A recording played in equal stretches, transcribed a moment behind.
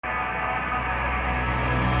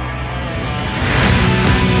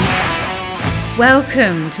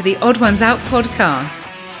Welcome to the Odd Ones Out podcast.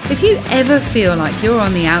 If you ever feel like you're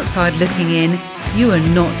on the outside looking in, you are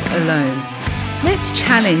not alone. Let's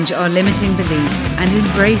challenge our limiting beliefs and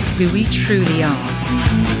embrace who we truly are.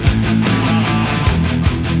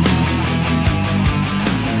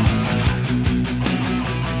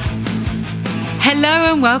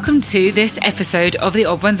 Hello and welcome to this episode of the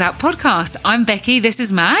Odd Ones Out podcast. I'm Becky, this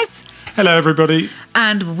is Maz. Hello everybody.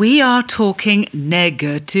 And we are talking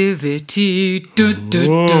negativity.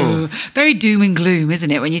 Very doom and gloom,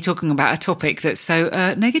 isn't it, when you're talking about a topic that's so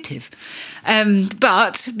negative.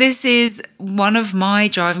 But this is one of my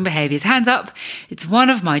driving behaviours. Hands up, it's one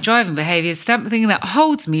of my driving behaviours, something that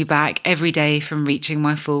holds me back every day from reaching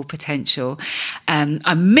my full potential.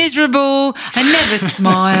 I'm miserable, I never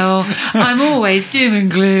smile, I'm always doom and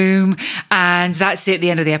gloom, and that's it,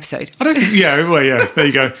 the end of the episode. I don't think, there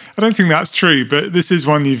you go. I don't think that's true, but this is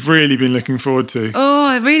one you've really been looking forward to. Oh,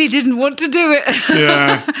 I really didn't want to do it.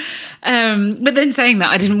 Yeah. But then saying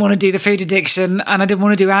that, I didn't want to do the food addiction and I didn't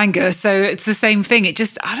want to do anger. So it's the same thing. It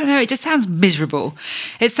just sounds miserable.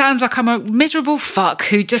 It sounds like I'm a miserable fuck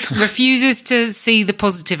who just refuses to see the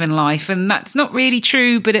positive in life. And that's not really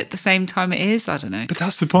true, but at the same time it is. I don't know. But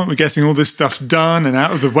that's the point. We're getting all this stuff done and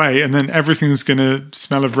out of the way, and then everything's going to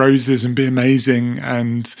smell of roses and be amazing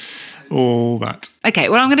and all that. Okay,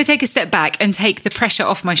 well, I'm going to take a step back and take the pressure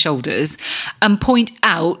off my shoulders and point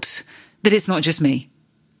out that it's not just me.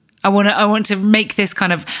 I want to make this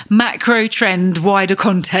kind of macro trend wider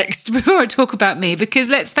context before I talk about me, because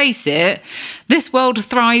let's face it, this world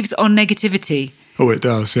thrives on negativity. Oh, it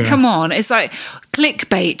does, yeah. Come on, it's like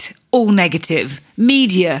clickbait, all negative,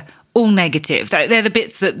 media, all negative. They're the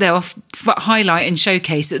bits that they'll highlight and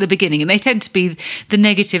showcase at the beginning, and they tend to be the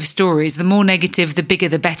negative stories. The more negative, the bigger,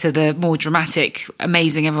 the better, the more dramatic,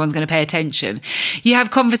 amazing, everyone's going to pay attention. You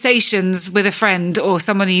have conversations with a friend or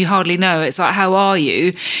someone you hardly know. It's like, how are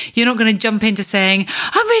you? You're not going to jump into saying,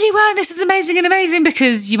 I'm really well, this is amazing and amazing,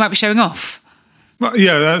 because you might be showing off. Well,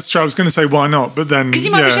 yeah, that's true. I was going to say why not, but then... Because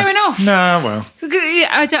you might be showing off. Nah, well.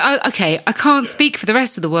 I can't speak for the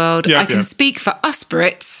rest of the world. I can speak for us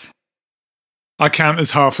Brits. I count as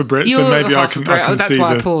half a Brit, so maybe I can that's see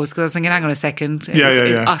why I paused, because I was thinking, hang on a second.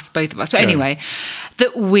 It's us, both of us. But yeah. Anyway,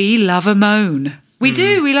 that we love a moan. We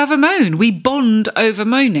do. We love a moan. We bond over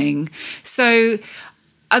moaning. So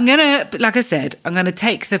I'm going to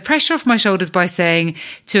take the pressure off my shoulders by saying,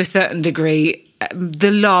 to a certain degree, the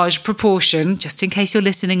large proportion, just in case you're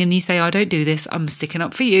listening and you say, I don't do this, I'm sticking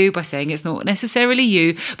up for you by saying it's not necessarily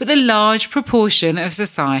you, but the large proportion of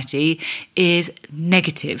society is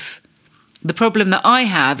negative. The problem that I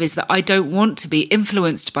have is that I don't want to be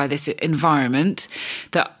influenced by this environment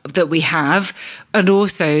that we have, and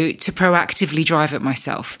also to proactively drive it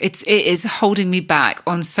myself. It is holding me back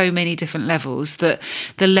on so many different levels that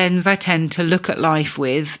the lens I tend to look at life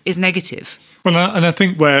with is negative. Well, and I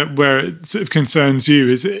think where it sort of concerns you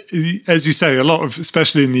is, as you say, a lot of,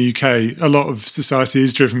 especially in the UK, a lot of society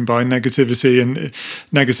is driven by negativity, and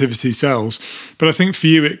negativity sells. But I think for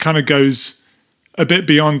you, it kind of goes a bit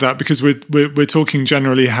beyond that, because we're talking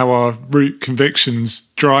generally how our root convictions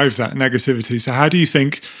drive that negativity. So how do you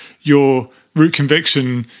think your root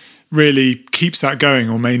conviction really keeps that going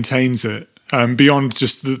or maintains it beyond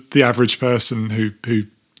just the average person who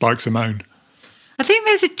likes a moan? I think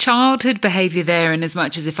there's a childhood behaviour there, in as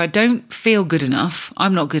much as if I don't feel good enough,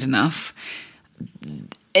 I'm not good enough,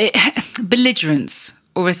 belligerence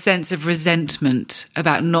or a sense of resentment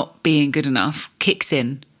about not being good enough kicks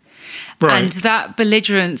in. Right. And that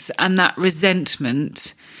belligerence and that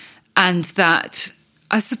resentment and that,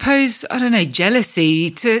 I suppose,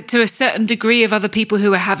 jealousy to a certain degree of other people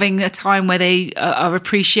who are having a time where they are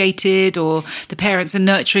appreciated, or the parents are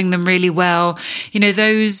nurturing them really well. You know,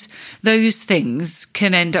 those things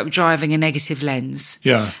can end up driving a negative lens.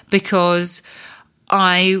 Yeah. Because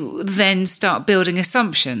I then start building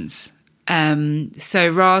assumptions. So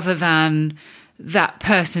rather than that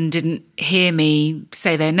person didn't hear me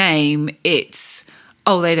say their name, it's,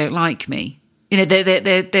 oh, they don't like me. You know,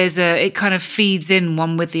 it kind of feeds in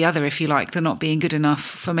one with the other, if you like, the not being good enough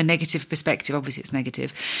from a negative perspective, obviously it's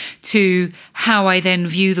negative, to how I then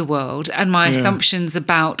view the world and my assumptions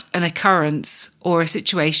about an occurrence or a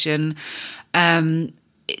situation. It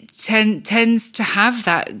tends to have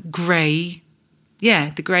that grey,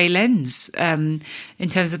 the grey lens in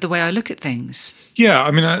terms of the way I look at things. Yeah,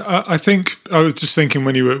 I mean, I think I was just thinking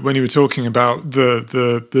when you were talking about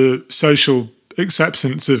the social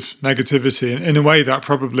acceptance of negativity, in a way that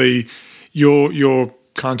probably your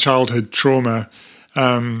kind of childhood trauma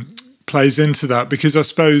plays into that, because I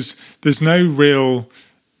suppose there's no real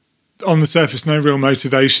on the surface, no real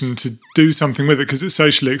motivation to do something with it because it's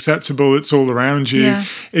socially acceptable. It's all around you. Yeah.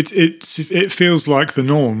 It feels like the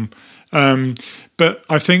norm. But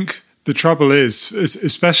I think the trouble is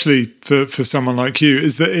especially for someone like you,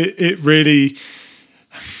 is that it really,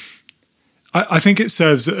 I think it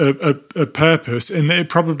serves a purpose in that it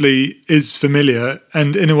probably is familiar,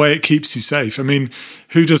 and in a way it keeps you safe. I mean,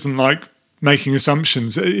 who doesn't like making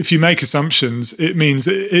assumptions? If you make assumptions, it means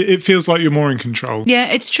it feels like you're more in control. Yeah,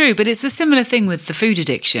 it's true, but it's a similar thing with the food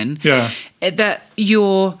addiction. Yeah. That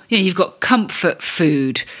you've got comfort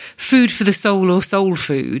food for the soul or soul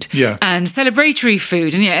food, and celebratory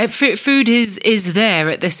food, and food is there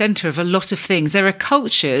at the centre of a lot of things. There are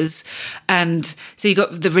cultures, and so you've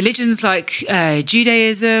got the religions like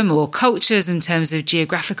Judaism, or cultures in terms of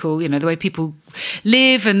geographical, the way people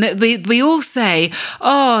live, and we all say,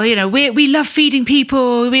 we love feeding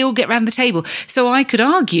people, we all get around the table. So I could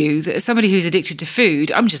argue that as somebody who's addicted to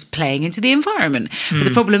food, I'm just playing into the environment. But the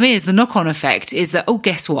problem is, the knock-on effect is that,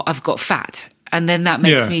 guess what? I've got fat. And then that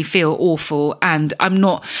makes me feel awful. And I'm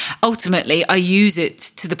not, ultimately, I use it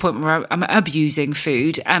to the point where I'm abusing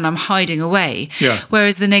food and I'm hiding away. Yeah.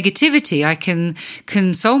 Whereas the negativity, I can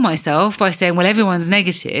console myself by saying, well, everyone's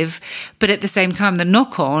negative. But at the same time, the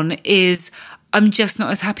knock-on is, I'm just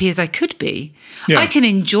not as happy as I could be. Yeah. I can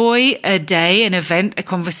enjoy a day, an event, a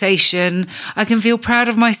conversation. I can feel proud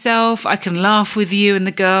of myself. I can laugh with you and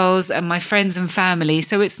the girls and my friends and family.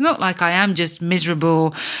 So it's not like I am just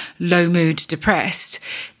miserable, low mood, depressed.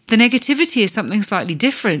 The negativity is something slightly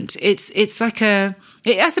different. It's like I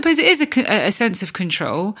suppose it is a sense of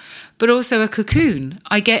control, but also a cocoon.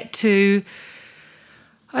 I get to,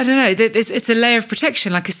 I don't know, it's a layer of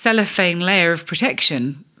protection, like a cellophane layer of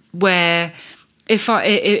protection, where if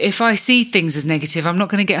I see things as negative, I'm not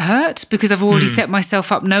going to get hurt because I've already set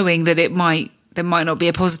myself up knowing that there might not be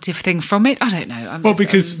a positive thing from it. I don't know.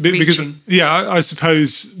 Because I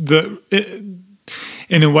suppose that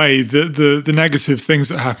in a way the negative things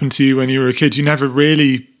that happened to you when you were a kid, you never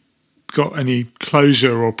really got any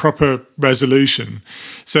closure or proper resolution.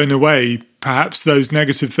 So in a way, perhaps those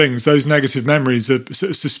negative things, those negative memories are sort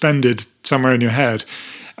of suspended somewhere in your head.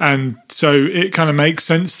 And so it kind of makes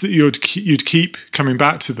sense that you'd keep coming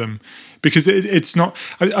back to them, because it's not.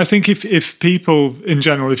 I think if people in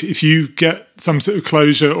general, if you get some sort of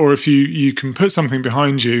closure, or if you can put something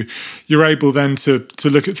behind you, you're able then to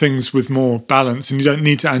look at things with more balance, and you don't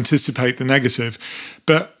need to anticipate the negative.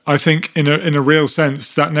 But I think in a real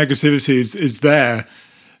sense, that negativity is there.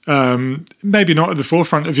 Maybe not at the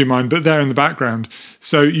forefront of your mind, but there in the background.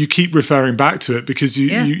 So you keep referring back to it because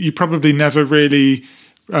you probably never really.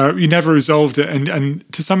 You never resolved it, and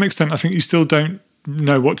to some extent, I think you still don't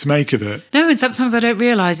know what to make of it. No, and sometimes I don't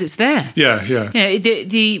realise it's there. Yeah.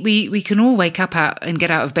 We can all wake up out and get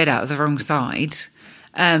out of bed out of the wrong side,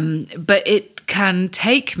 but it can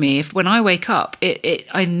take me, when I wake up,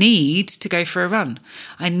 I need to go for a run.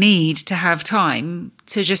 I need to have time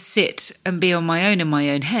to just sit and be on my own in my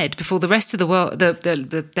own head before the rest of the world,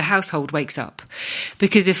 the household wakes up.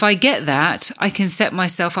 Because if I get that, I can set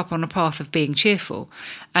myself up on a path of being cheerful.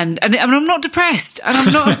 And I'm not depressed. And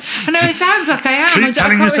I'm not, I know it sounds like I am. Keep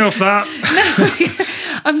telling yourself that.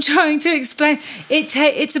 No, I'm trying to explain.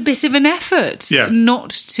 It's a bit of an effort not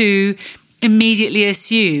to immediately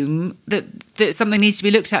assume that something needs to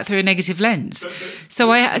be looked at through a negative lens.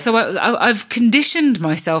 So I've conditioned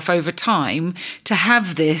myself over time to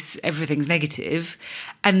have this, everything's negative,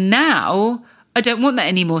 and now I don't want that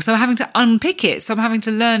anymore. So I'm having to unpick it. So I'm having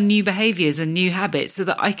to learn new behaviours and new habits so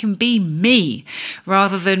that I can be me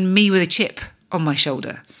rather than me with a chip on my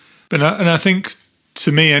shoulder. And I think,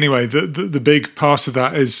 to me anyway, the big part of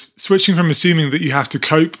that is switching from assuming that you have to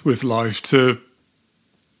cope with life to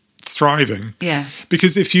thriving. Yeah.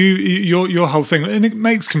 Because if your whole thing, and it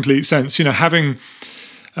makes complete sense, having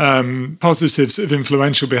positive sort of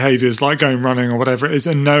influential behaviours like going running or whatever it is,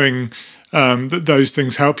 and knowing that those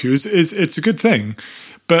things help you is it's a good thing.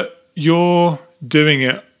 But you're doing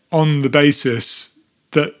it on the basis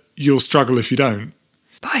that you'll struggle if you don't.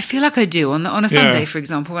 But I feel like I do. On a Sunday, for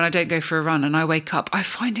example, when I don't go for a run and I wake up, I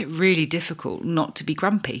find it really difficult not to be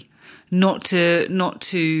grumpy. Not to,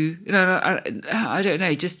 I don't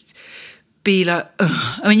know, just be like,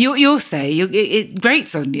 ugh. I mean, you'll say, it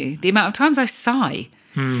grates on you, the amount of times I sigh.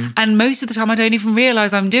 And most of the time I don't even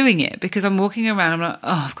realise I'm doing it because I'm walking around, I'm like,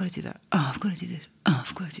 oh, I've got to do that. Oh, I've got to do this. Oh,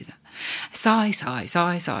 I've got to do that. Sigh.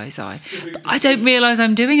 But I don't realise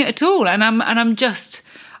I'm doing it at all. And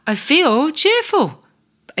I feel cheerful.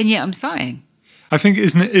 And yet I'm sighing. I think,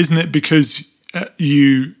 isn't it because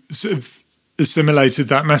you sort of assimilated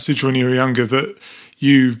that message when you were younger, that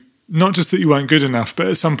you, not just that you weren't good enough, but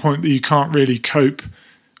at some point that you can't really cope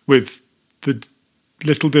with the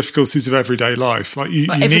little difficulties of everyday life. Like you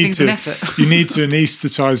need to, an effort. you need to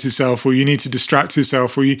anesthetize yourself, or you need to distract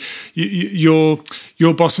yourself, or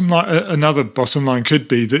your bottom line. Another bottom line could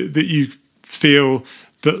be that you feel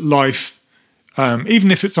that life,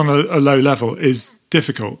 even if it's on a low level, is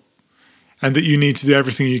difficult, and that you need to do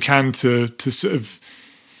everything you can to sort of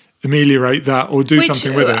ameliorate that or do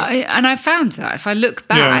something with it. And I found that if I look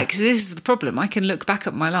back, this is the problem, I can look back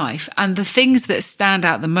at my life and the things that stand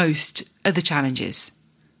out the most are the challenges.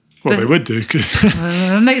 Well, they would do, because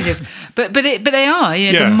negative, but they are.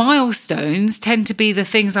 The milestones tend to be the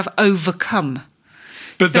things I've overcome.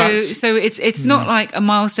 But so it's not like a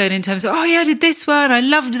milestone in terms of, oh yeah, I did this one, I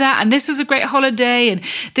loved that, and this was a great holiday, and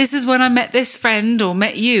this is when I met this friend or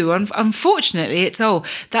met you. Unfortunately, it's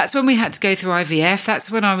that's when we had to go through IVF.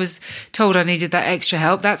 That's when I was told I needed that extra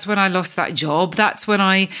help. That's when I lost that job. That's when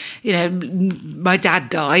my dad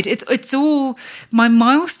died. It's all my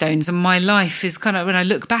milestones, and my life is kind of, when I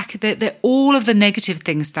look back, that all of the negative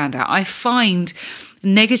things stand out. I find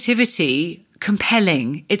negativity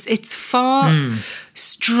compelling. It's far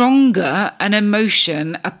stronger an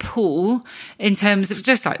emotion, a pull, in terms of,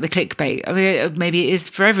 just like the clickbait. I mean, maybe it is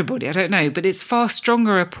for everybody, I don't know, but it's far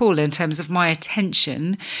stronger a pull in terms of my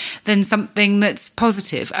attention than something that's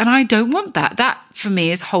positive. And I don't want that. That, for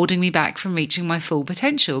me, is holding me back from reaching my full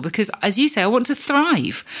potential, because, as you say, I want to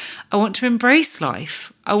thrive. I want to embrace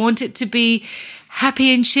life. I want it to be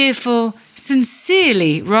happy and cheerful,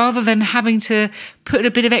 sincerely, rather than having to put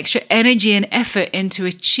a bit of extra energy and effort into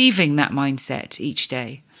achieving that mindset each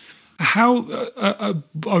day. How, I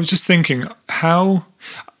was just thinking, how,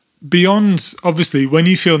 beyond, obviously, when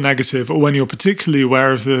you feel negative, or when you're particularly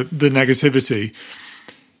aware of the negativity,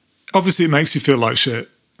 obviously it makes you feel like shit.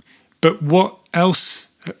 But what else?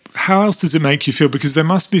 How else does it make you feel? Because there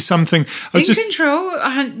must be something. Control.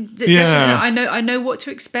 Definitely. I know what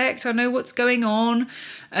to expect. I know what's going on.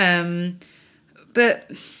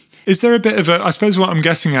 But is there a bit of a? I suppose what I'm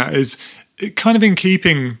getting at is it kind of in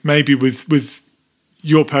keeping maybe with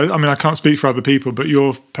your. I mean, I can't speak for other people, but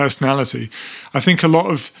your personality. I think a lot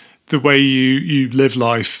of the way you live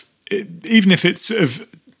life, even if it's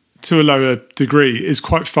to a lower degree, is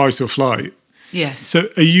quite fight or flight. Yes. So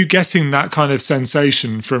are you getting that kind of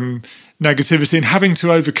sensation from negativity and having to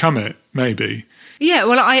overcome it, maybe? Yeah,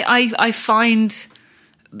 well, I find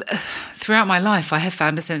throughout my life I have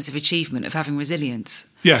found a sense of achievement, of having resilience,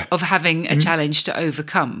 of having a challenge to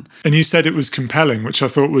overcome. And you said it was compelling, which I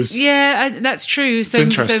thought was... Yeah, that's true. So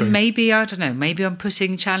interesting. Maybe, I don't know, maybe I'm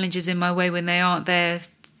putting challenges in my way when they aren't there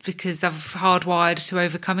because I've hardwired to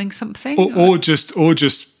overcoming something. Or just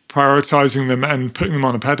prioritizing them and putting them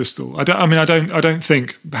on a pedestal. I don't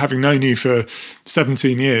think, having known you for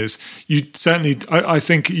 17 years, you certainly, I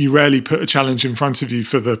think you rarely put a challenge in front of you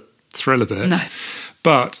for the thrill of it. No.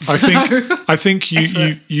 But I think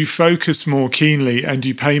you focus more keenly and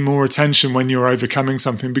you pay more attention when you're overcoming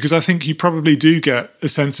something, because I think you probably do get a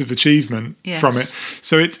sense of achievement from it.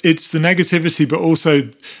 So it's the negativity, but also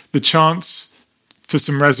the chance for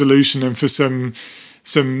some resolution and for some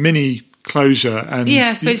mini closure. And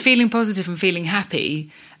I suppose feeling positive and feeling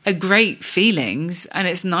happy are great feelings, and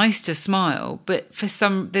it's nice to smile, but for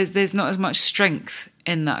some there's not as much strength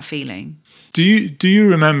in that feeling. Do you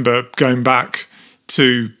remember, going back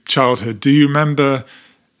to childhood, do you remember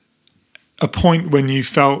a point when you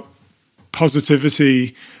felt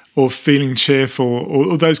positivity or feeling cheerful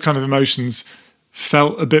or those kind of emotions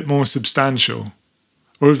felt a bit more substantial,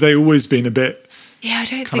 or have they always been a bit? Yeah, I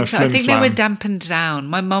don't think so. I think they were dampened down.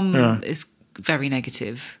 My mum is very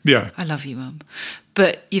negative. Yeah. I love you, Mum.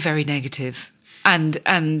 But you're very negative. And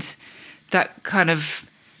that kind of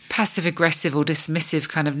passive-aggressive or dismissive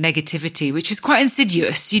kind of negativity, which is quite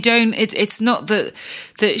insidious. It's not that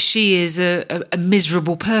she is a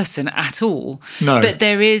miserable person at all. No. But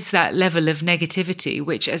there is that level of negativity,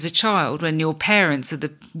 which as a child, when your parents are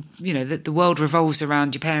the world revolves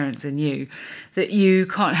around your parents and you, that you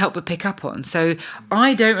can't help but pick up on. So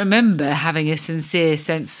I don't remember having a sincere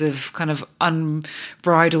sense of kind of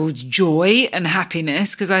unbridled joy and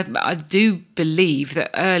happiness, because I do believe that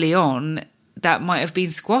early on that might have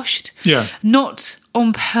been squashed. Yeah. Not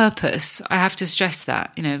on purpose. I have to stress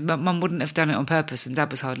that. Mum wouldn't have done it on purpose, and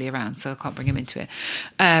Dad was hardly around, so I can't bring him into it.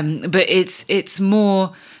 But it's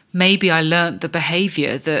more, maybe I learnt the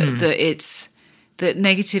behaviour that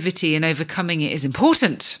negativity and overcoming it is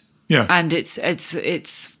important. Yeah. And it's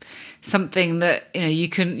something that you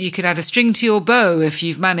could add a string to your bow if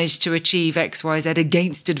you've managed to achieve X, Y, Z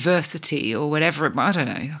against adversity or whatever it might. I don't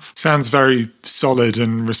know. Sounds very solid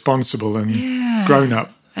and responsible and grown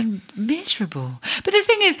up. and miserable. But the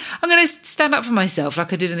thing is, I'm going to stand up for myself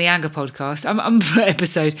like I did in the anger podcast.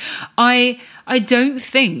 Episode. I don't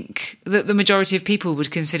think that the majority of people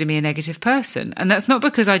would consider me a negative person. And that's not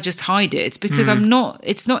because I just hide it. It's because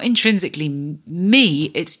it's not intrinsically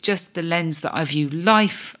me. It's just the lens that I view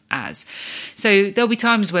life as. So there'll be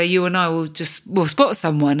times where you and I will spot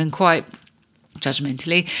someone and quite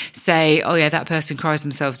judgmentally say, oh yeah, that person cries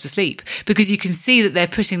themselves to sleep, because you can see that they're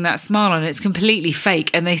putting that smile on. It's completely fake,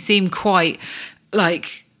 and they seem quite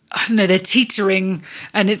like, I don't know, they're teetering,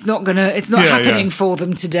 and it's not happening for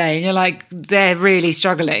them today. And you're like, they're really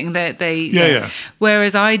struggling.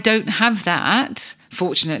 Whereas I don't have that,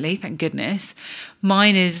 fortunately, thank goodness.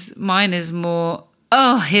 Mine is more,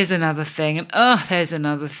 oh, here's another thing, and oh, there's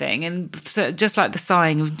another thing. And so just like the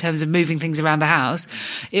sighing in terms of moving things around the house,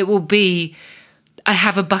 it will be, I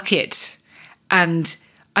have a bucket and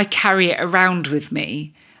I carry it around with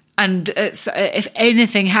me. And if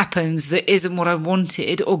anything happens that isn't what I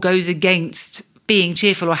wanted or goes against being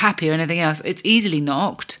cheerful or happy or anything else, it's easily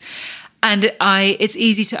knocked. And it's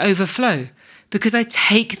easy to overflow because I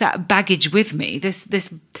take that baggage with me,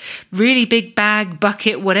 this really big bag,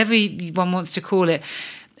 bucket, whatever one wants to call it,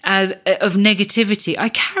 of negativity. I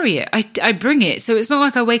carry it. I bring it. So it's not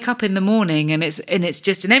like I wake up in the morning and it's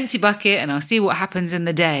just an empty bucket and I'll see what happens in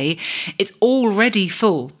the day. It's already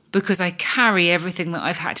full because I carry everything that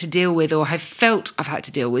I've had to deal with or have felt I've had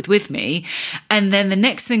to deal with me. And then the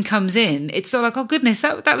next thing comes in, it's not like, oh goodness,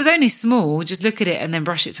 that was only small. Just look at it and then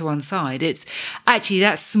brush it to one side. It's actually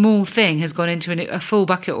that small thing has gone into a full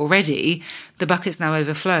bucket already. The bucket's now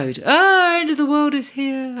overflowed. Oh, end of the world is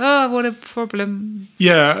here. Oh, what a problem.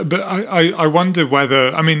 Yeah, but I wonder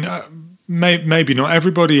whether, I mean, maybe not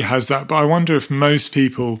everybody has that, but I wonder if most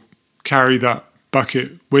people carry that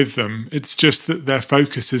bucket with them. It's just that their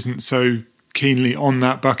focus isn't so keenly on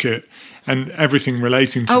that bucket and everything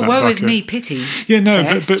relating to that bucket. Oh, woe is me, pity. Yeah,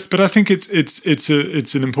 no, but I think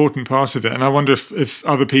it's an important part of it. And I wonder if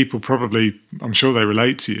other people probably, I'm sure they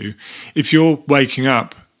relate to you. If you're waking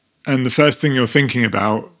up and the first thing you're thinking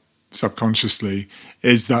about subconsciously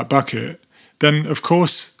is that bucket, then of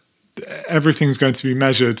course everything's going to be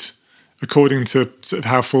measured according to sort of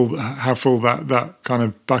how full that kind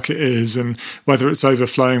of bucket is and whether it's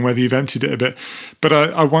overflowing, whether you've emptied it a bit. But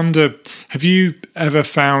I wonder, have you ever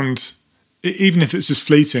found, even if it's just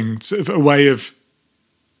fleeting, sort of a way of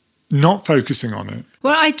not focusing on it?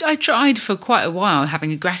 Well, I tried for quite a while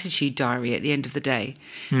having a gratitude diary at the end of the day.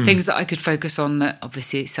 Things that I could focus on that,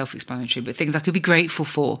 obviously it's self-explanatory, but things I could be grateful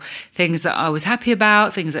for, things that I was happy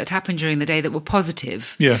about, things that had happened during the day that were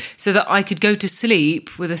positive. Yeah. So that I could go to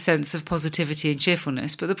sleep with a sense of positivity and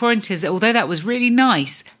cheerfulness. But the point is that although that was really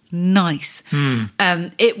nice,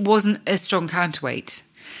 it wasn't a strong counterweight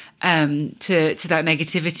to that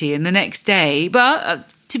negativity. And the next day,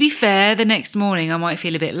 but to be fair, the next morning I might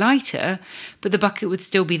feel a bit lighter, but the bucket would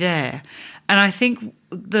still be there. And I think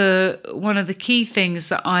one of the key things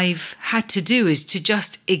that I've had to do is to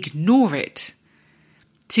just ignore it,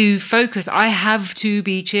 to focus. I have to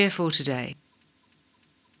be cheerful today.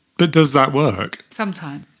 But does that work?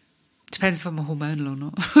 Sometimes. Depends if I'm hormonal or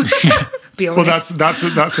not. Be honest. Well,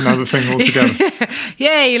 that's another thing altogether.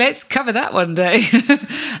 Yay, let's cover that one day.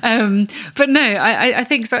 But no, I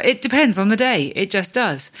think so. It depends on the day. It just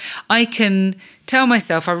does. I can tell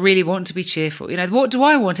myself I really want to be cheerful. You know, what do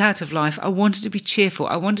I want out of life? I want it to be cheerful.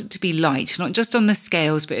 I want it to be light, not just on the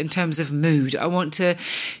scales, but in terms of mood. I want to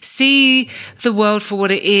see the world for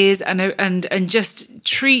what it is and just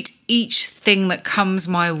treat each thing that comes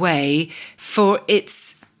my way for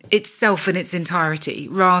itself in its entirety,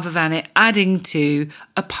 rather than it adding to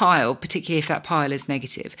a pile, particularly if that pile is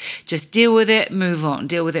negative. Just deal with it, move on,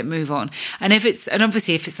 deal with it, move on. And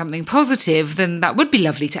obviously if it's something positive, then that would be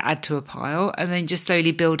lovely to add to a pile and then just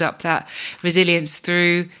slowly build up that resilience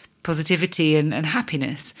through positivity and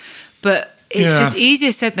happiness. But it's just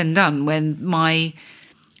easier said than done when my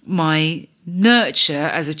nurture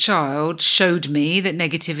as a child showed me that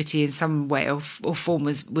negativity in some way or form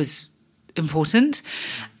was important,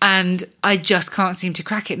 and I just can't seem to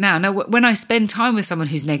crack it now. Now, when I spend time with someone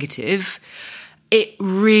who's negative, it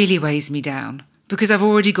really weighs me down because I've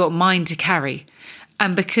already got mine to carry.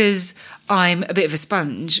 And because I'm a bit of a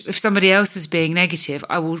sponge, if somebody else is being negative,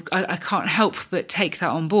 I can't help but take that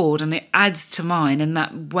on board, and it adds to mine, and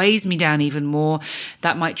that weighs me down even more.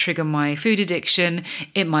 That might trigger my food addiction.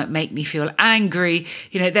 It might make me feel angry.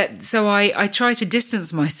 You know, so I try to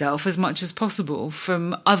distance myself as much as possible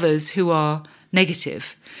from others who are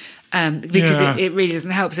negative. because it really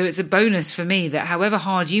doesn't help. So it's a bonus for me that however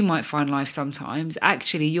hard you might find life sometimes,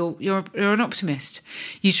 actually you're an optimist.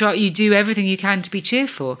 You do everything you can to be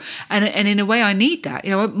cheerful, and in a way I need that.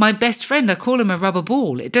 My best friend, I call him a rubber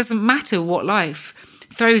ball. It doesn't matter what life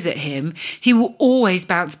throws at him, he will always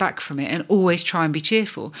bounce back from it and always try and be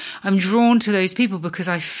cheerful. I'm drawn to those people because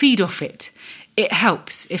I feed off it. It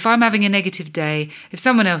helps. If I'm having a negative day, if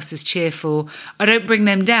someone else is cheerful, I don't bring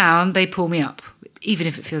them down, they pull me up, even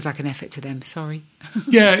if it feels like an effort to them. Sorry.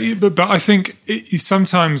 Yeah, but I think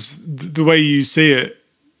sometimes the way you see it,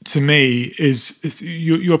 to me, is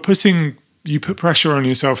you put pressure on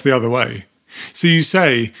yourself the other way. So you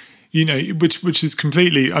say, which is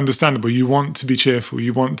completely understandable. You want to be cheerful,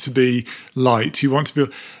 you want to be light,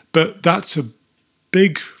 but that's a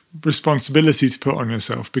big responsibility to put on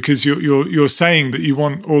yourself, because you're saying that you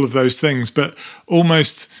want all of those things, but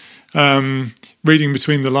almost reading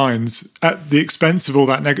between the lines at the expense of all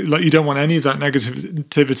that like you don't want any of that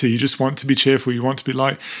negativity. You just want to be cheerful, you want to be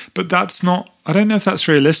light, but that's not. I don't know if that's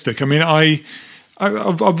realistic. I mean, I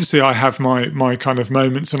obviously I have my kind of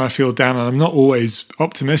moments and I feel down and I'm not always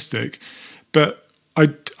optimistic, but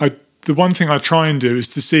the one thing I try and do is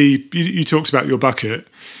to see. You talked about your bucket.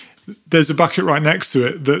 There's a bucket right next to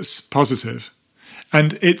it that's positive.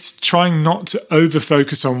 And it's trying not to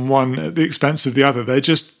over-focus on one at the expense of the other. They're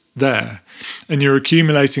just there. And you're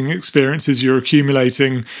accumulating experiences, you're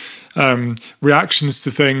accumulating reactions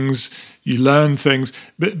to things, you learn things,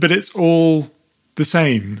 but it's all the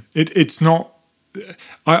same. It's not...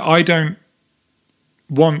 I don't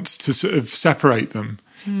want to sort of separate them.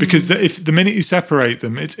 Because if the minute you separate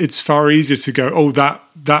them, it's far easier to go, oh,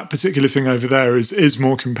 that particular thing over there is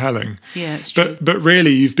more compelling. Yeah, it's true. But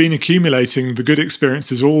really, you've been accumulating the good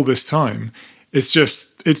experiences all this time.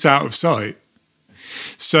 It's out of sight.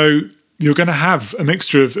 So you're going to have a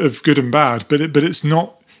mixture of good and bad, but it's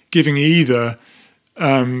not giving either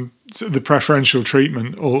the preferential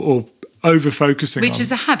treatment or over-focusing Which on.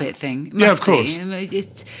 is a habit thing. Yeah, of course.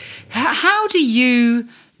 How do you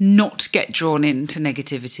not get drawn into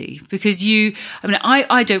negativity? Because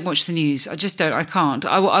I don't watch the news. I just don't. I can't.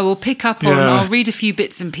 I will pick up on. I'll read a few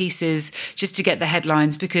bits and pieces just to get the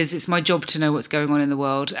headlines, because it's my job to know what's going on in the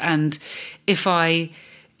world. And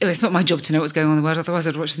it's not my job to know what's going on in the world, otherwise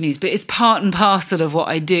I'd watch the news. But it's part and parcel of what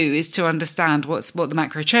I do, is to understand what the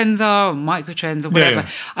macro trends are, or micro trends, or whatever. Yeah.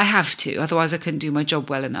 I have to, otherwise I couldn't do my job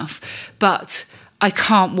well enough. But I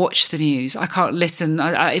can't watch the news. I can't listen.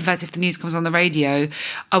 In fact, if the news comes on the radio,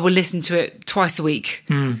 I will listen to it twice a week.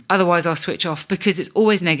 Otherwise, I'll switch off, because it's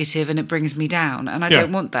always negative and it brings me down, and I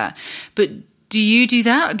don't want that. But do you do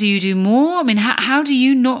that? Do you do more? I mean, how do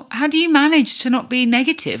you manage to not be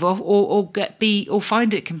negative or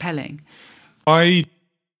find it compelling? I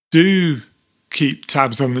do keep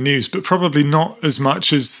tabs on the news, but probably not even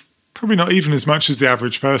as much as the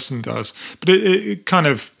average person does. But it kind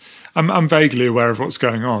of. I'm vaguely aware of what's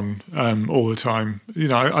going on all the time.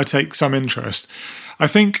 I take some interest. I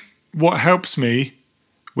think what helps me,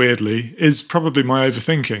 weirdly, is probably my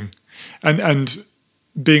overthinking and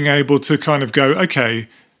being able to kind of go, okay,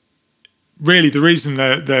 really the reason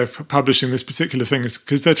they're publishing this particular thing is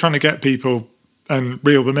because they're trying to get people and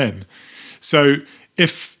reel them in. So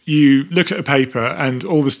if you look at a paper and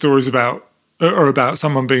all the stories about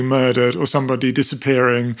someone being murdered or somebody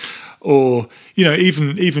disappearing, or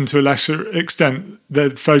even to a lesser extent, they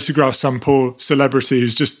photograph some poor celebrity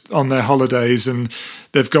who's just on their holidays and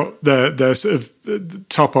they've got their sort of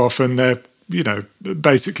top off and they're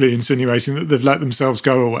basically insinuating that they've let themselves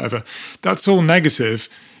go or whatever. That's all negative,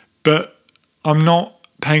 but I'm not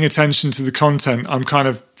paying attention to the content. I'm kind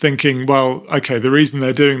of thinking, well, okay, the reason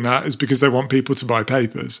they're doing that is because they want people to buy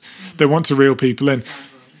papers. They want to reel people in.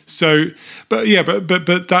 So, but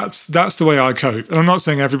that's the way I cope. And I'm not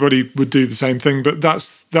saying everybody would do the same thing, but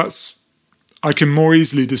that's I can more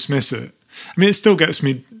easily dismiss it. I mean, it still gets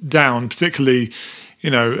me down, particularly,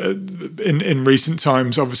 in recent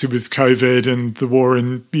times, obviously with COVID and the war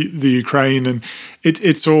in the Ukraine, and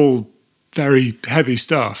it's all very heavy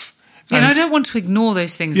stuff. And I don't want to ignore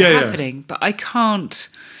those things that are happening, but I can't.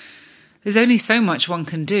 There's only so much one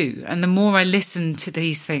can do. And the more I listen to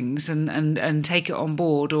these things and take it on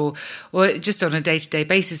board or just on a day-to-day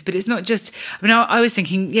basis, but it's not just, I was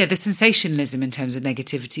thinking, the sensationalism in terms of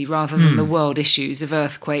negativity rather than the world issues of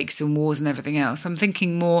earthquakes and wars and everything else. I'm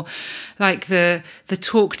thinking more like the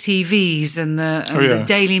talk TVs and the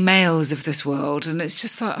Daily Mails of this world. And it's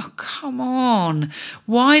just like, oh, come on.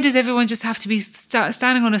 Why does everyone just have to be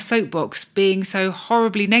standing on a soapbox being so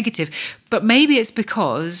horribly negative? But maybe it's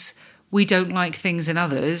because we don't like things in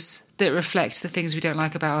others that reflect the things we don't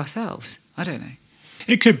like about ourselves. I don't know.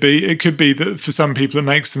 It could be. It could be that for some people it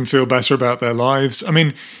makes them feel better about their lives. I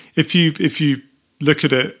mean, if you look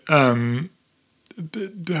at it, God,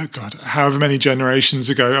 however many generations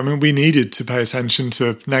ago, I mean, we needed to pay attention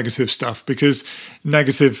to negative stuff because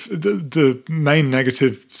the main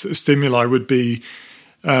negative sort of stimuli would be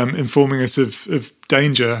informing us of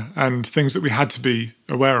danger and things that we had to be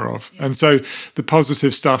aware of. And so the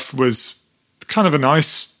positive stuff was kind of a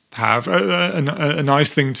nice a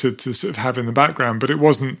nice thing to sort of have in the background, but it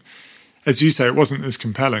wasn't, as you say, it wasn't as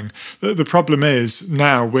compelling. The problem is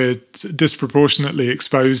now we're disproportionately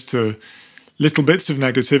exposed to little bits of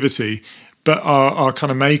negativity, but our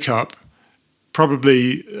kind of makeup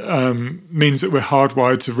probably means that we're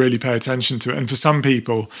hardwired to really pay attention to it. And for some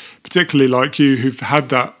people, particularly like you, who've had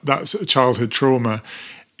that sort of childhood trauma,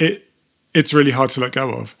 it's really hard to let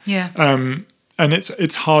go of. Yeah. And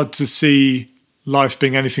it's hard to see life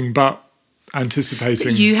being anything but anticipating.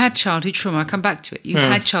 But you had childhood trauma. I'll come back to it. You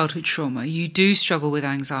had childhood trauma. You do struggle with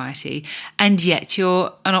anxiety, and yet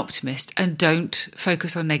you're an optimist and don't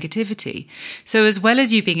focus on negativity. So as well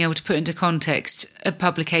as you being able to put into context a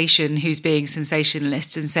publication who's being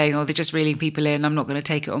sensationalist and saying, oh, they're just reeling people in, I'm not going to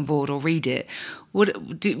take it on board or read it,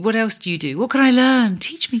 what else do you do? What can I learn?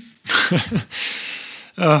 Teach me.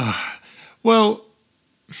 Well,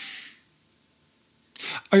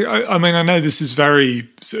 I mean, I know this is very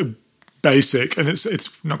sort of basic, and it's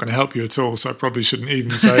not going to help you at all, so I probably shouldn't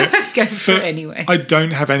even say it. Go for it anyway. I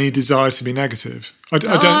don't have any desire to be negative. I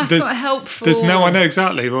don't. That's not helpful. There's no. I know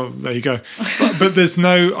exactly. Well, there you go. but there's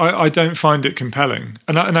no. I don't find it compelling,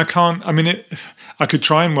 and I can't. I mean, I could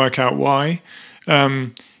try and work out why,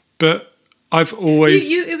 but I've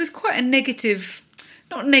always. It was quite a negative.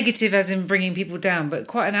 Not negative as in bringing people down, but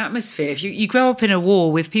quite an atmosphere. If you grow up in a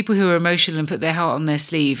war with people who are emotional and put their heart on their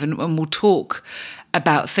sleeve and will talk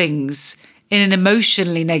about things in an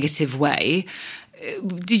emotionally negative way,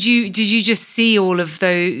 did you just see all of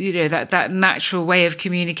those, that natural way of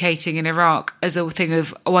communicating in Iraq as a thing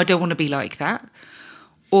of, oh, I don't want to be like that?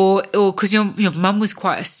 Or because your mum was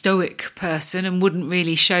quite a stoic person and wouldn't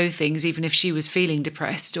really show things even if she was feeling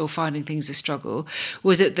depressed or finding things a struggle?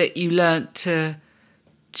 Was it that you learnt to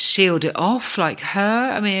shield it off like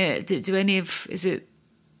her? I mean, is it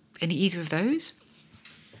either of those?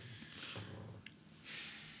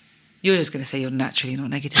 You're just going to say you're naturally not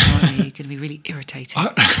negative, aren't you? You're going to be really irritating.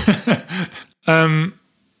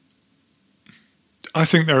 I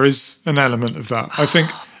think there is an element of that. I think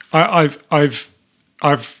I've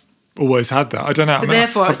always had that. I don't know. So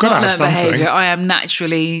therefore, it's not learned behaviour. I am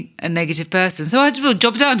naturally a negative person. So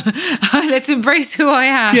job done. Let's embrace who I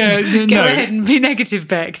am. Yeah, Go ahead and be negative,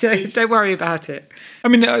 Beck. Don't worry about it. I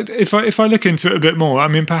mean, if I look into it a bit more, I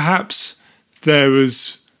mean, perhaps there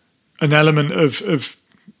was an element of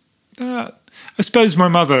I suppose my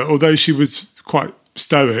mother, although she was quite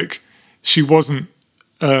stoic, she wasn't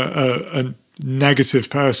a negative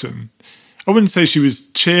person. I wouldn't say she was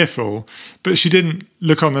cheerful, but she didn't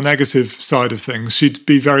look on the negative side of things. She'd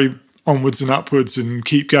be very onwards and upwards and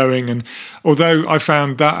keep going. And although I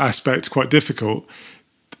found that aspect quite difficult,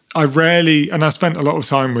 I spent a lot of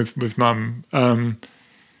time with mum, I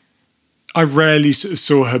rarely sort of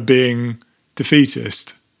saw her being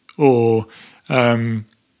defeatist or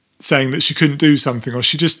saying that she couldn't do something, or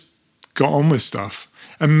she just got on with stuff.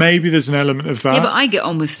 And maybe there's an element of that. Yeah, but I get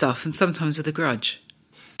on with stuff, and sometimes with a grudge.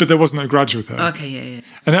 But there wasn't a grudge with her. Okay, yeah.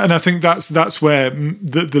 And I think that's where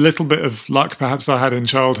the little bit of luck perhaps I had in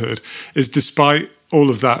childhood is, despite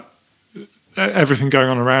all of that, everything going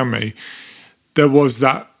on around me, there was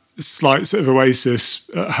that slight sort of oasis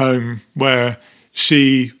at home where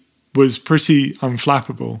she was pretty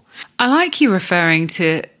unflappable. I like you referring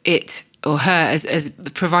to it or her as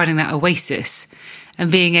providing that oasis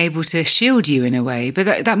and being able to shield you in a way.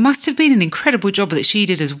 But that must have been an incredible job that she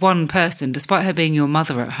did as one person, despite her being your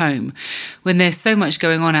mother at home, when there's so much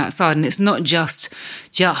going on outside. And it's not just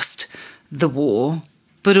the war,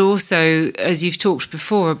 but also, as you've talked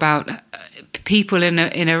before, about people in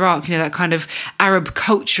Iraq, that kind of Arab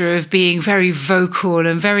culture of being very vocal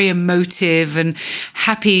and very emotive and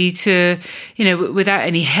happy to, without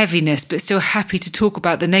any heaviness, but still happy to talk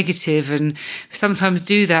about the negative and sometimes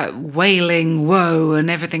do that wailing woe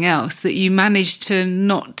and everything else, that you managed to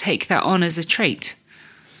not take that on as a trait.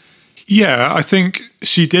 Yeah, I think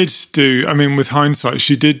she did do, with hindsight,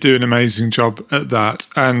 she did do an amazing job at that.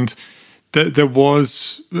 And there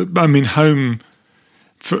was, home,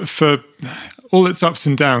 for all its ups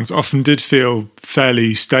and downs, often did feel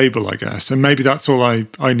fairly stable, I guess. And maybe that's all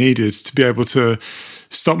I needed to be able to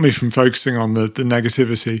stop me from focusing on the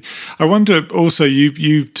negativity. I wonder also,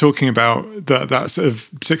 you talking about that sort of,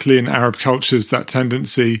 particularly in Arab cultures, that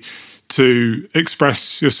tendency to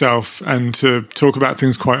express yourself and to talk about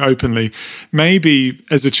things quite openly. Maybe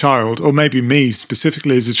as a child, or maybe me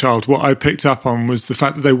specifically as a child, what I picked up on was the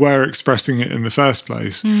fact that they were expressing it in the first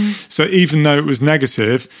place. So even though it was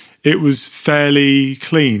negative, it was fairly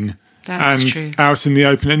clean. That's and true. Out in the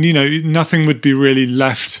open, and nothing would be really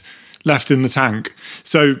left in the tank.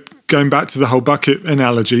 So going back to the whole bucket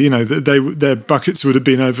analogy, their buckets would have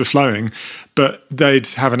been overflowing, but they'd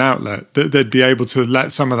have an outlet, that they'd be able to let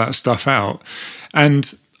some of that stuff out.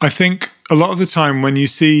 And I think a lot of the time when you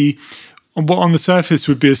see what on the surface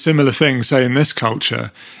would be a similar thing, say in this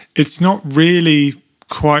culture, it's not really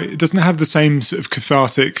quite, it doesn't have the same sort of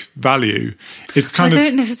cathartic value. It's kind of, I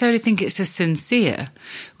don't necessarily think it's as sincere.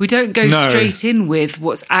 We don't go straight in with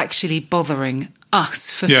what's actually bothering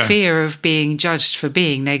us for fear of being judged for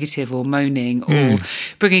being negative or moaning or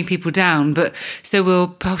bringing people down. But so we'll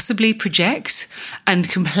possibly project and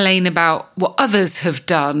complain about what others have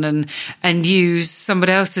done and use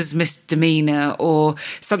somebody else's misdemeanor or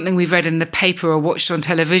something we've read in the paper or watched on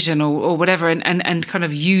television or whatever, and kind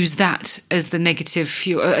of use that as the negative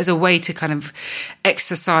fuel, as a way to kind of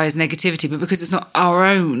exercise negativity. But because it's not our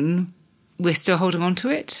own, we're still holding on to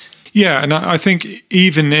it. Yeah, and I think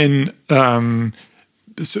even in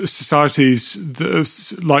societies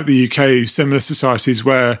like the UK, similar societies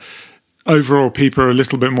where overall people are a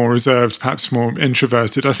little bit more reserved, perhaps more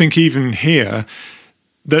introverted, I think even here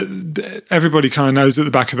that everybody kind of knows at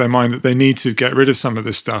the back of their mind that they need to get rid of some of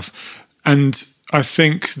this stuff. And I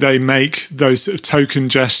think they make those sort of token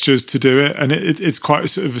gestures to do it, and it's quite a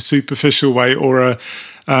sort of a superficial way or a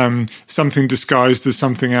something disguised as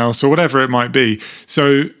something else or whatever it might be.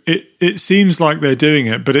 So it seems like they're doing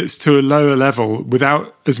it, but it's to a lower level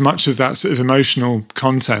without as much of that sort of emotional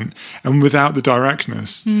content and without the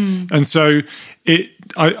directness. And so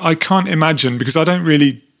I can't imagine, because I don't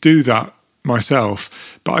really do that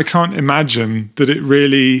myself, but I can't imagine that it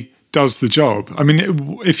really does the job. I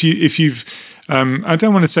mean, if you've I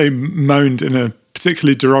don't want to say moaned in a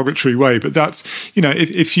particularly derogatory way, but that's,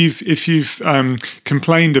 if you've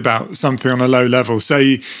complained about something on a low level,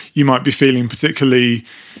 say you might be feeling particularly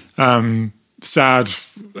sad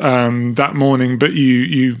that morning, but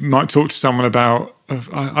you might talk to someone about,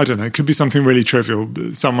 I don't know, it could be something really trivial,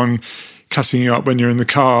 someone cussing you up when you're in the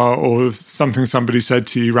car or something somebody said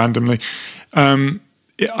to you randomly.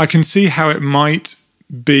 I can see how it might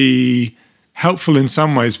be helpful in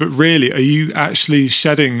some ways, but really, are you actually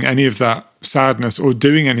shedding any of that sadness or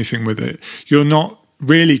doing anything with it? You're not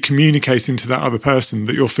really communicating to that other person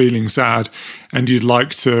that you're feeling sad and you'd like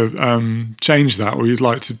to change that, or you'd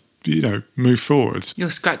like to, move forwards.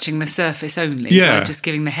 You're scratching the surface only by just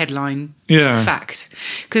giving the headline fact.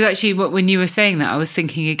 Because actually, when you were saying that, I was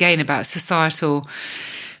thinking again about societal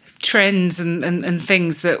trends and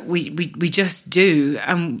things that we just do,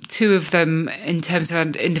 and two of them in terms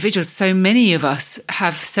of individuals. So many of us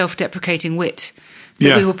have self-deprecating wit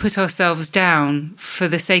that we will put ourselves down for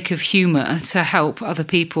the sake of humour to help other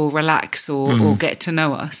people relax or get to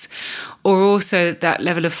know us. Or also that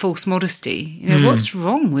level of false modesty. What's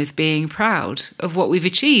wrong with being proud of what we've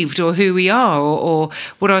achieved or who we are or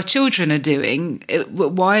what our children are doing?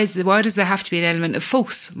 Why does there have to be an element of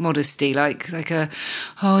false modesty? Like it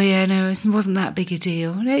wasn't that big a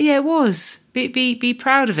deal. Yeah, it was. Be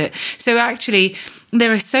proud of it. So actually,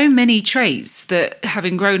 there are so many traits that,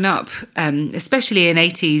 having grown up, especially in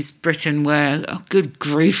 80s Britain, where, oh, good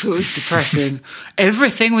grief, it was depressing.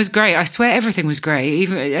 Everything was great. I swear everything was great.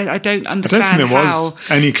 Even I don't understand I don't think there how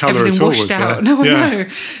was any colour at all, was there? No, no.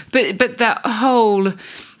 But that whole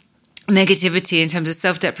negativity in terms of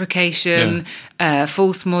self-deprecation,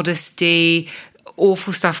 false modesty,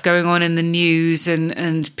 awful stuff going on in the news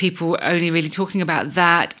and people only really talking about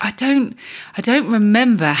that. I don't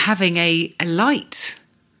remember having a light.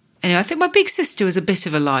 Anyway, I think my big sister was a bit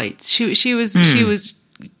of a light. She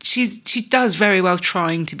does very well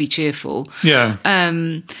trying to be cheerful. Yeah.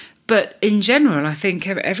 But in general, I think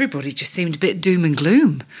everybody just seemed a bit doom and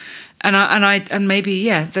gloom. And maybe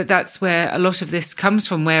that's where a lot of this comes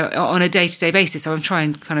from, where on a day-to-day basis, so I'm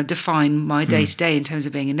trying to kind of define my day-to-day in terms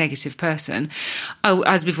of being a negative person.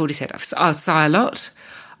 As we've already said, I'll sigh a lot.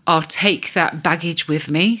 I'll take that baggage with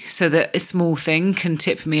me so that a small thing can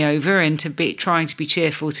tip me over into trying to be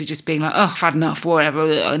cheerful, to just being like, oh, I've had enough, whatever,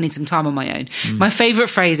 I need some time on my own. My favourite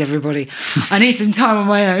phrase, everybody, I need some time on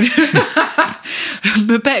my own.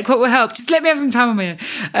 But Beck, what will help? Just let me have some time on my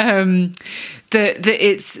own.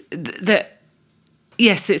 It's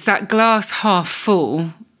that glass half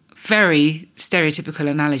full very stereotypical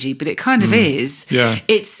analogy, but it kind of is. Yeah.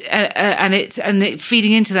 And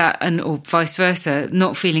feeding into that, or vice versa,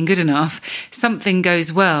 not feeling good enough. Something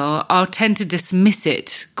goes well, I'll tend to dismiss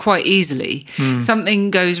it quite easily.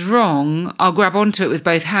 Something goes wrong, I'll grab onto it with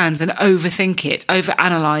both hands and overthink it,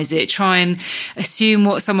 overanalyze it, try and assume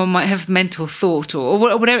what someone might have meant or thought, or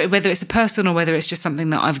whatever, whether it's a person or whether it's just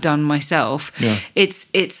something that I've done myself. Yeah.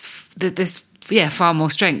 There's far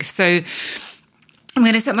more strength. So I'm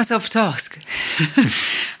going to set myself a task.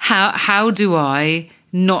 How do I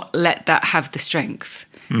not let that have the strength?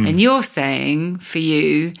 And you're saying, for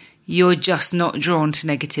you, you're just not drawn to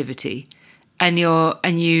negativity, and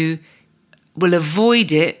you will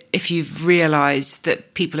avoid it if you've realised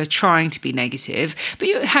that people are trying to be negative. But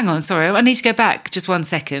hang on, sorry, I need to go back just 1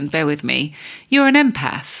 second. Bear with me. You're an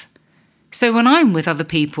empath, so when I'm with other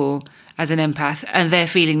people as an empath and they're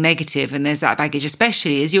feeling negative and there's that baggage,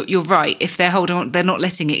 especially as you're right, if they're not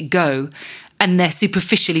letting it go and they're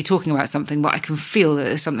superficially talking about something, but I can feel that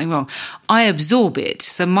there's something wrong, I absorb it.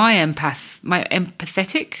 So my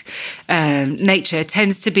empathetic nature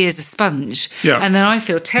tends to be as a sponge, and then I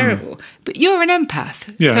feel terrible. But you're an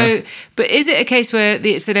empath. Yeah. So, but is it a case where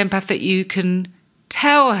it's an empath that you can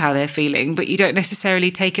tell how they're feeling, but you don't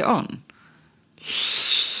necessarily take it on?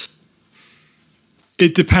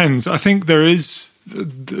 It depends. I think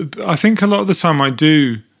I think a lot of the time I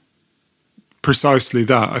do precisely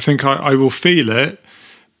that. I think I will feel it,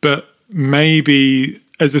 but maybe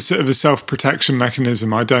as a sort of a self-protection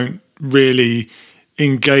mechanism, I don't really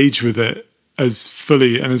engage with it as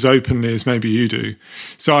fully and as openly as maybe you do.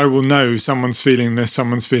 So I will know someone's feeling this,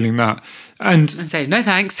 someone's feeling that. And say, no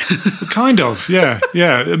thanks. Kind of, yeah.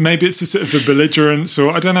 Maybe it's a sort of a belligerence,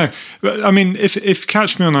 or I don't know. But I mean, if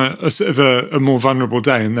catch me on a sort of a more vulnerable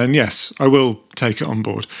day, and then yes, I will take it on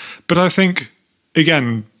board. But I think,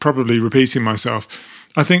 again, probably repeating myself,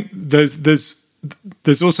 I think there's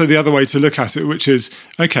also the other way to look at it, which is,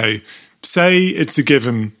 okay, say it's a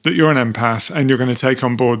given that you're an empath and you're going to take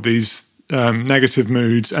on board these negative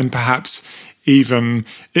moods, and perhaps even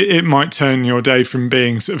it might turn your day from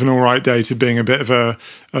being sort of an all right day to being a bit of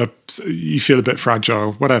you feel a bit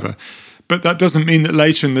fragile, whatever. But that doesn't mean that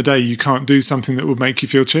later in the day you can't do something that will make you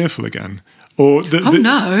feel cheerful again. Or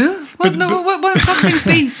no. Well, something's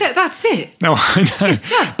been said. That's it. No, I know. It's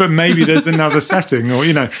done. But maybe there's another setting, or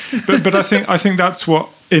But I think that's what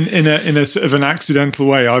in a sort of an accidental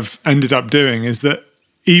way I've ended up doing, is that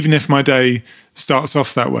even if my day starts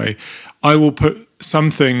off that way, I will put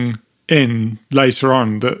something in later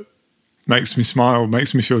on that makes me smile,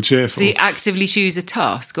 makes me feel cheerful. So you actively choose a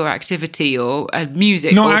task or activity or a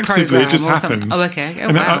music Not or actively, program, it just or happens. Something. Oh, okay. Oh,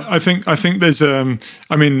 and wow. I think there's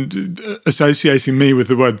associating me with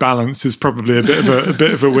the word balance is probably a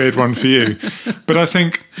bit of a weird one for you. But I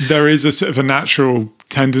think there is a sort of a natural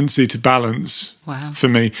tendency to balance for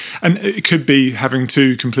me. And it could be having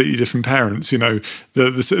two completely different parents, the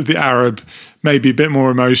sort of the Arab, maybe a bit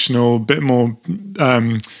more emotional, bit more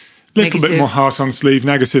little bit more heart on sleeve,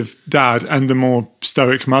 negative dad, and the more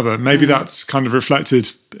stoic mother. Maybe that's kind of reflected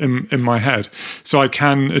in my head. So I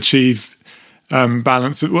can achieve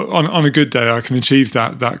balance. On a good day, I can achieve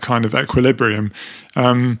that kind of equilibrium.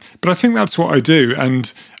 But I think that's what I do.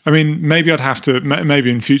 And I mean, maybe I'd have to, maybe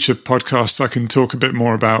in future podcasts, I can talk a bit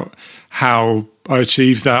more about how I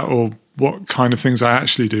achieve that, or what kind of things I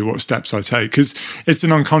actually do, what steps I take. Because it's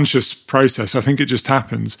an unconscious process. I think it just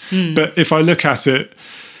happens. But if I look at it,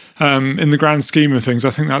 in the grand scheme of things,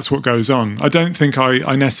 I think that's what goes on. I don't think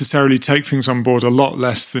I necessarily take things on board a lot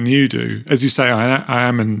less than you do. As you say, I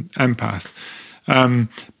am an empath.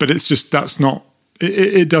 But it's just, that's not,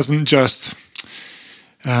 it doesn't just,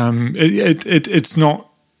 it's not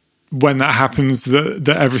when that happens that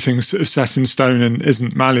everything's sort of set in stone and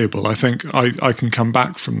isn't malleable. I think I can come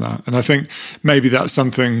back from that. And I think maybe that's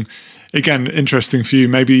something, again, interesting for you.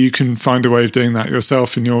 Maybe you can find a way of doing that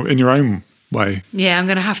yourself in your own way. Yeah, I'm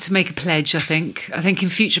going to have to make a pledge, I think. I think in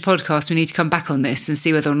future podcasts we need to come back on this and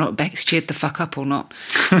see whether or not Beck's cheered the fuck up or not.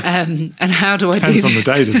 And how do I do this? Depends on the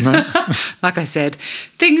day, doesn't it? Like I said,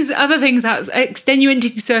 other things,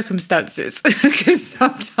 extenuating circumstances can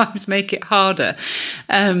sometimes make it harder.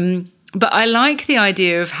 But I like the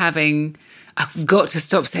idea of having... I've got to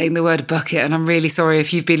stop saying the word bucket, and I'm really sorry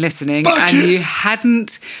if you've been listening and you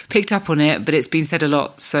hadn't picked up on it, but it's been said a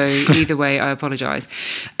lot, so either way I apologise.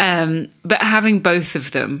 But having both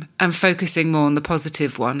of them and focusing more on the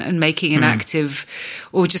positive one and making an active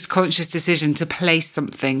or just conscious decision to place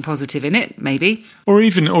something positive in it, maybe. Or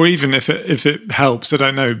even if it helps, I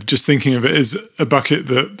don't know, just thinking of it as a bucket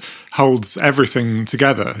that holds everything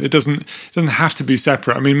together. It doesn't have to be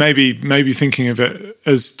separate. I mean, maybe thinking of it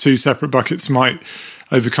as two separate buckets might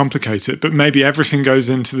overcomplicate it. But maybe everything goes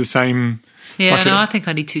into the same bucket. No, I think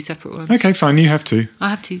I need two separate ones. Okay, fine. You have to. I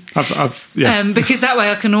have to. I've because that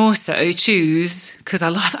way I can also choose, because I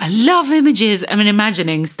love images. I mean,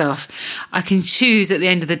 imagining stuff. I can choose at the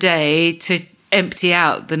end of the day to empty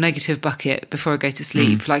out the negative bucket before I go to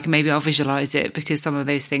sleep. Like maybe I'll visualize it, because some of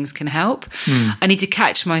those things can help. I need to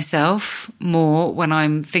catch myself more when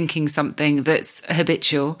I'm thinking something that's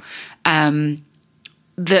habitual,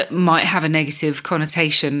 that might have a negative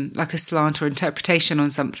connotation, like a slant or interpretation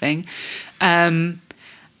on something. And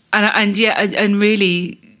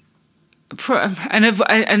really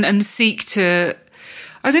seek to,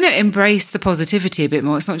 I don't know, embrace the positivity a bit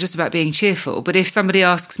more. It's not just about being cheerful, but if somebody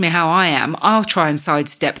asks me how I am, I'll try and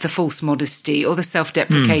sidestep the false modesty or the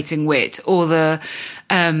self-deprecating wit or the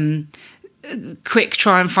quick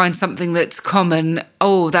try and find something that's common.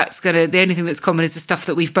 The only thing that's common is the stuff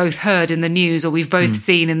that we've both heard in the news, or we've both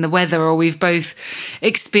seen in the weather, or we've both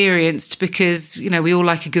experienced, because, we all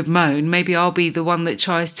like a good moan. Maybe I'll be the one that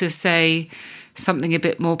tries to say something a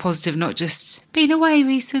bit more positive, not just been away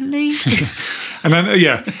recently. And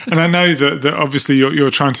I know that obviously you're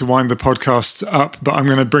trying to wind the podcast up, but I'm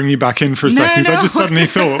going to bring you back in for a second. I just suddenly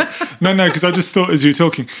thought, because I just thought as you were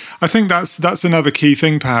talking, I think that's another key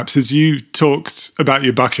thing perhaps, is you talked about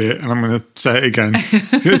your bucket, and I'm going to say it again.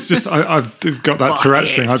 It's just, I've got that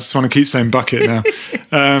Tourette's thing. I just want to keep saying bucket now.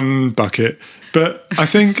 Bucket. But I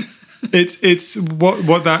think it's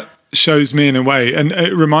what that shows me in a way, and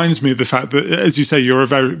it reminds me of the fact that, as you say, you're a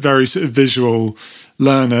very, very sort of visual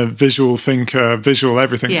learner, visual thinker, visual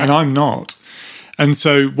everything, and I'm not. And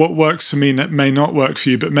so what works for me may not work for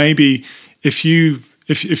you, but maybe if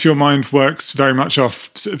your mind works very much off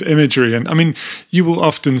sort of imagery, and I mean, you will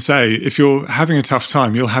often say, if you're having a tough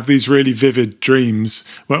time, you'll have these really vivid dreams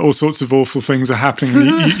where all sorts of awful things are happening,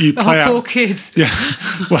 and you play out. Poor kids. Yeah.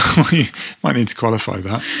 Well, you might need to qualify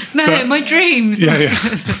that. No, but my dreams. Yeah.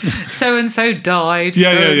 So and so died.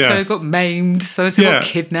 So got maimed. So and so got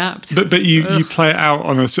kidnapped. But you play it out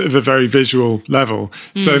on a sort of a very visual level.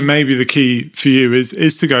 So maybe the key for you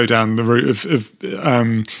is to go down the route of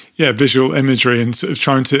visual imagery, and sort of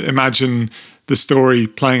trying to imagine the story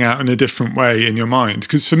playing out in a different way in your mind.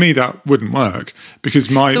 Because for me, that wouldn't work.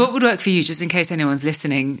 So what would work for you, just in case anyone's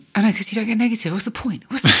listening? I know, because you don't get negative. What's the point?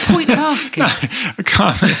 What's the point of asking? No, I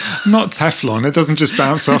can't. I'm not Teflon. It doesn't just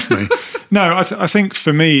bounce off me. No, I think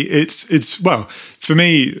for me, for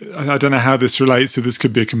me, I don't know how this relates, so this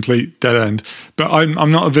could be a complete dead end. But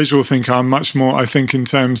I'm not a visual thinker. I'm much more, I think, in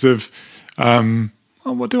terms of,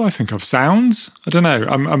 what do I think of? Sounds? I don't know.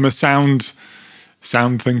 I'm a sound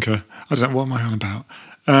thinker. I don't know, what am I on about?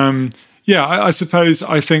 I suppose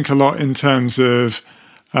I think a lot in terms of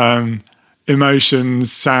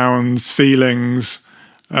emotions, sounds, feelings,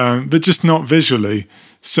 but just not visually.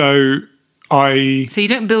 So you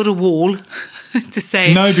don't build a wall to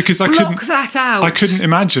say, no, because I couldn't that out. I couldn't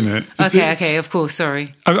imagine it. Okay, of course,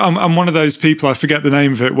 sorry. I'm one of those people, I forget the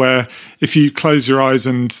name of it, where if you close your eyes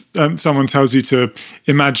and someone tells you to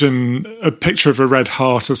imagine a picture of a red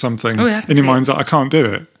heart or something in your mind's eye, I can't do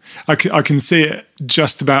it. I can see it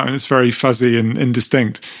just about, and it's very fuzzy and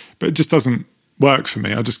indistinct, but it just doesn't work for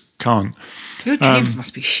me. I just can't. Your dreams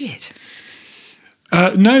must be shit.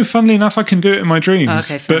 No, funnily enough, I can do it in my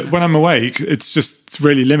dreams. But when I'm awake, it's just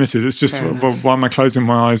really limited. It's just, why am I closing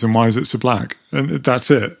my eyes and why is it so black? And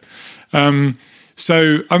that's it.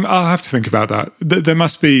 So I'll have to think about that. There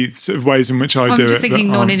must be sort of ways in which I do it. I'm just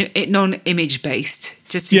thinking non-image based,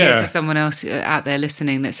 just in case there's someone else out there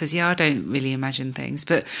listening that says, I don't really imagine things.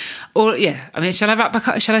 But,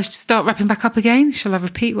 shall I start wrapping back up again? Shall I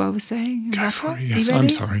repeat what I was saying? Go for it, yes. I'm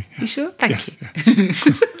sorry. Yes. You sure? Thank you.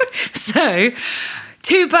 So,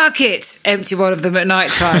 2 buckets, empty one of them at night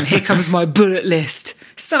time. Here comes my bullet list.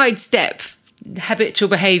 Sidestep habitual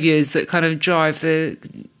behaviours that kind of drive the,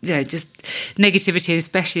 just negativity,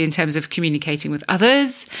 especially in terms of communicating with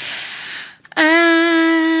others.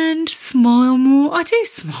 And smile more. I do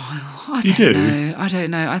smile. I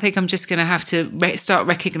don't know. I think I'm just going to have to start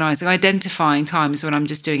recognising, identifying times when I'm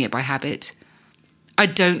just doing it by habit. I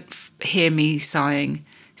don't hear me sighing.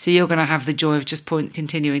 So you're going to have the joy of just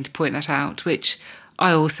continuing to point that out, which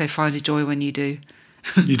I also find a joy when you do.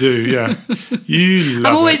 You do, yeah. You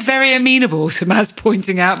love I'm always very amenable to Maz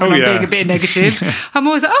pointing out when I'm being a bit negative. I'm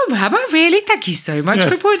always like, am I really? Thank you so much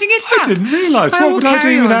for pointing it out. I didn't realise. What would I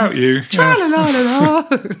do without you? Tra-la-la-la-la.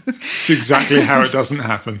 It's exactly how it doesn't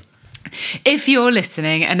happen. If you're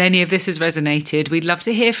listening and any of this has resonated, we'd love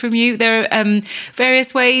to hear from you. There are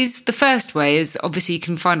various ways. The first way is obviously you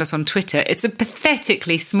can find us on Twitter. It's a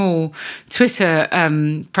pathetically small Twitter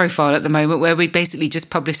profile at the moment where we're basically just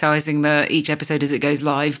publicising each episode as it goes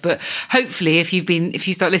live. But hopefully if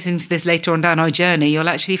you start listening to this later on down our journey, you'll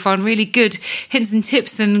actually find really good hints and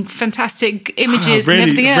tips and fantastic images and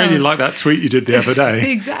everything else. I really like that tweet you did the other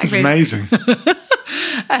day. Exactly. It's amazing.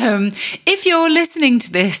 If you're listening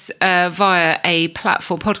to this via a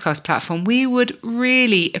podcast platform, we would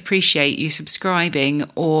really appreciate you subscribing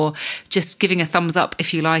or just giving a thumbs up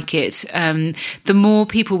if you like it. The more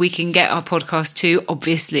people we can get our podcast to,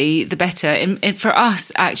 obviously, the better. And for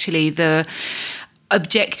us, actually, the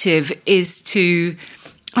objective is to,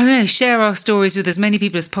 share our stories with as many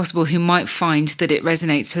people as possible who might find that it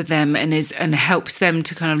resonates with them and helps them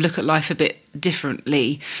to kind of look at life a bit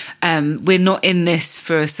differently. We're not in this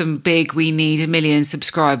for some big, we need 1 million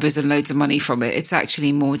subscribers and loads of money from it. It's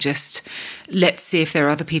actually more just, let's see if there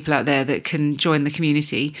are other people out there that can join the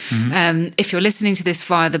community. If you're listening to this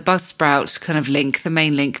via the Buzzsprout kind of link, the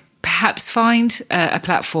main link, perhaps find a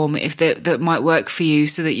platform that might work for you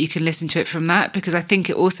so that you can listen to it from that, because I think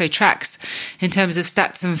it also tracks in terms of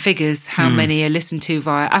stats and figures how many are listened to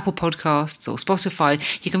via Apple Podcasts or Spotify.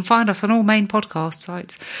 You can find us on all main podcast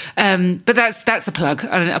sites. But that's a plug.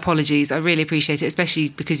 Apologies. I really appreciate it, especially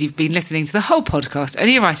because you've been listening to the whole podcast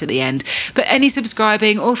only right at the end. But any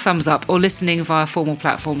subscribing or thumbs up or listening via formal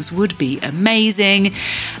platforms would be amazing.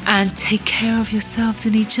 And take care of yourselves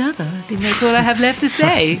and each other. I think that's all I have left to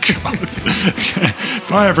say. God. Okay.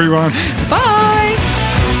 Bye, everyone. Bye.